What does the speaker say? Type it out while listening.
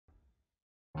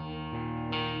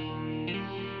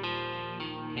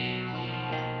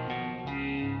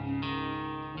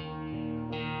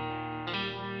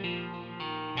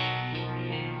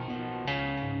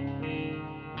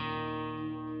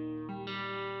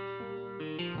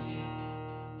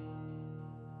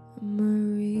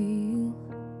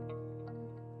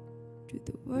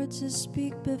the words I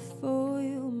speak before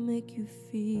you make you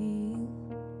feel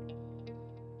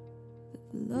that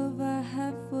the love I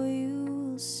have for you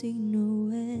will see no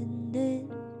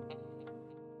ending.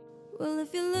 Well,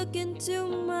 if you look into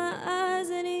my eyes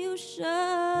and you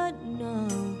should know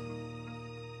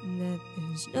that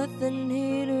there's nothing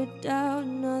here to doubt,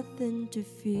 nothing to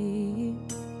fear.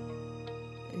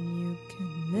 And you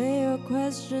can lay your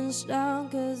questions down,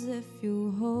 'cause if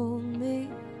you hold me,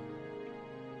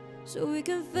 so we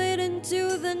can fade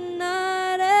into the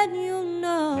night, and you'll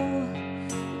know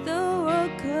the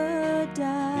world could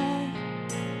die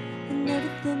and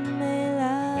everything may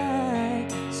lie,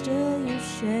 still you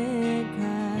shan't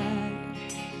cry.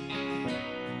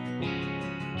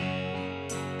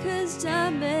 'Cause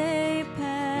time may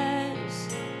pass,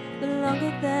 but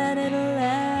longer than it'll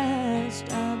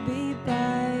last, I'll be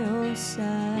by your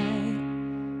side,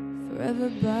 forever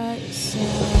by your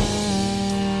side.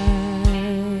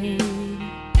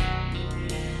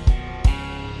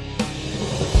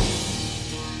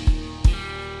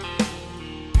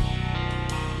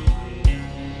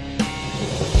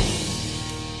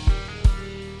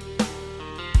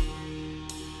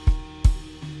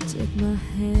 Take my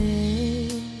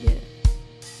hand, yeah,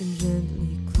 and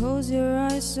gently close your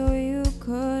eyes so you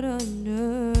could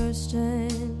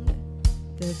understand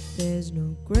that there's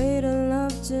no greater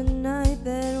love tonight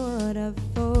than what I've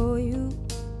for you.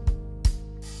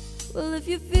 Well, if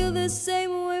you feel the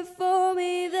same way for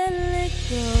me, then let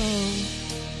go.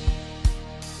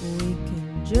 We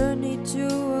can journey to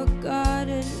a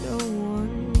garden no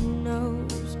one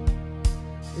knows.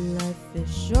 Life is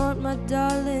short, my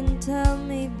darling, tell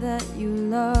me that you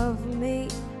love me,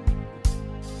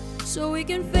 so we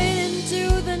can fade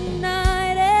into the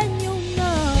night, and you'll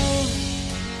know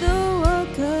the world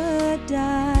could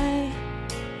die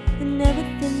and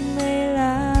everything may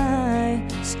lie,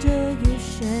 still you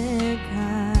shan't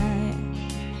cry.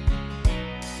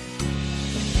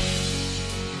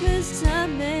 'Cause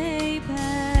time may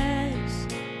pass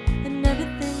and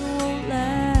everything won't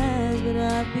last, but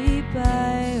I'll be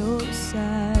by your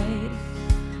side,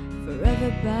 forever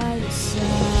by your side,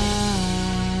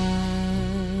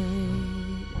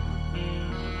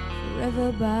 forever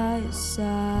by your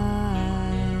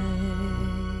side.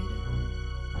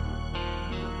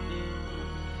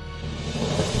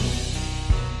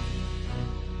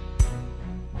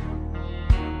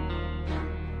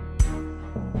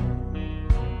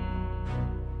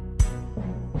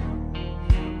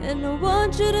 And I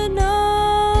want you to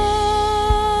know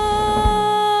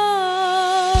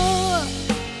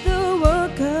the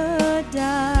world could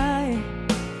die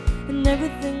and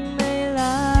everything may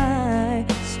lie,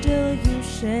 still you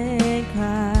shan't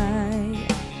cry.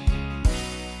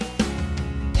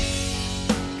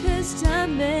 'Cause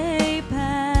time may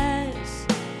pass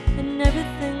and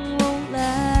everything won't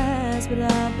last, but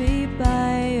I'll be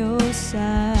by your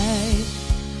side,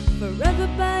 forever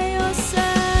by your side.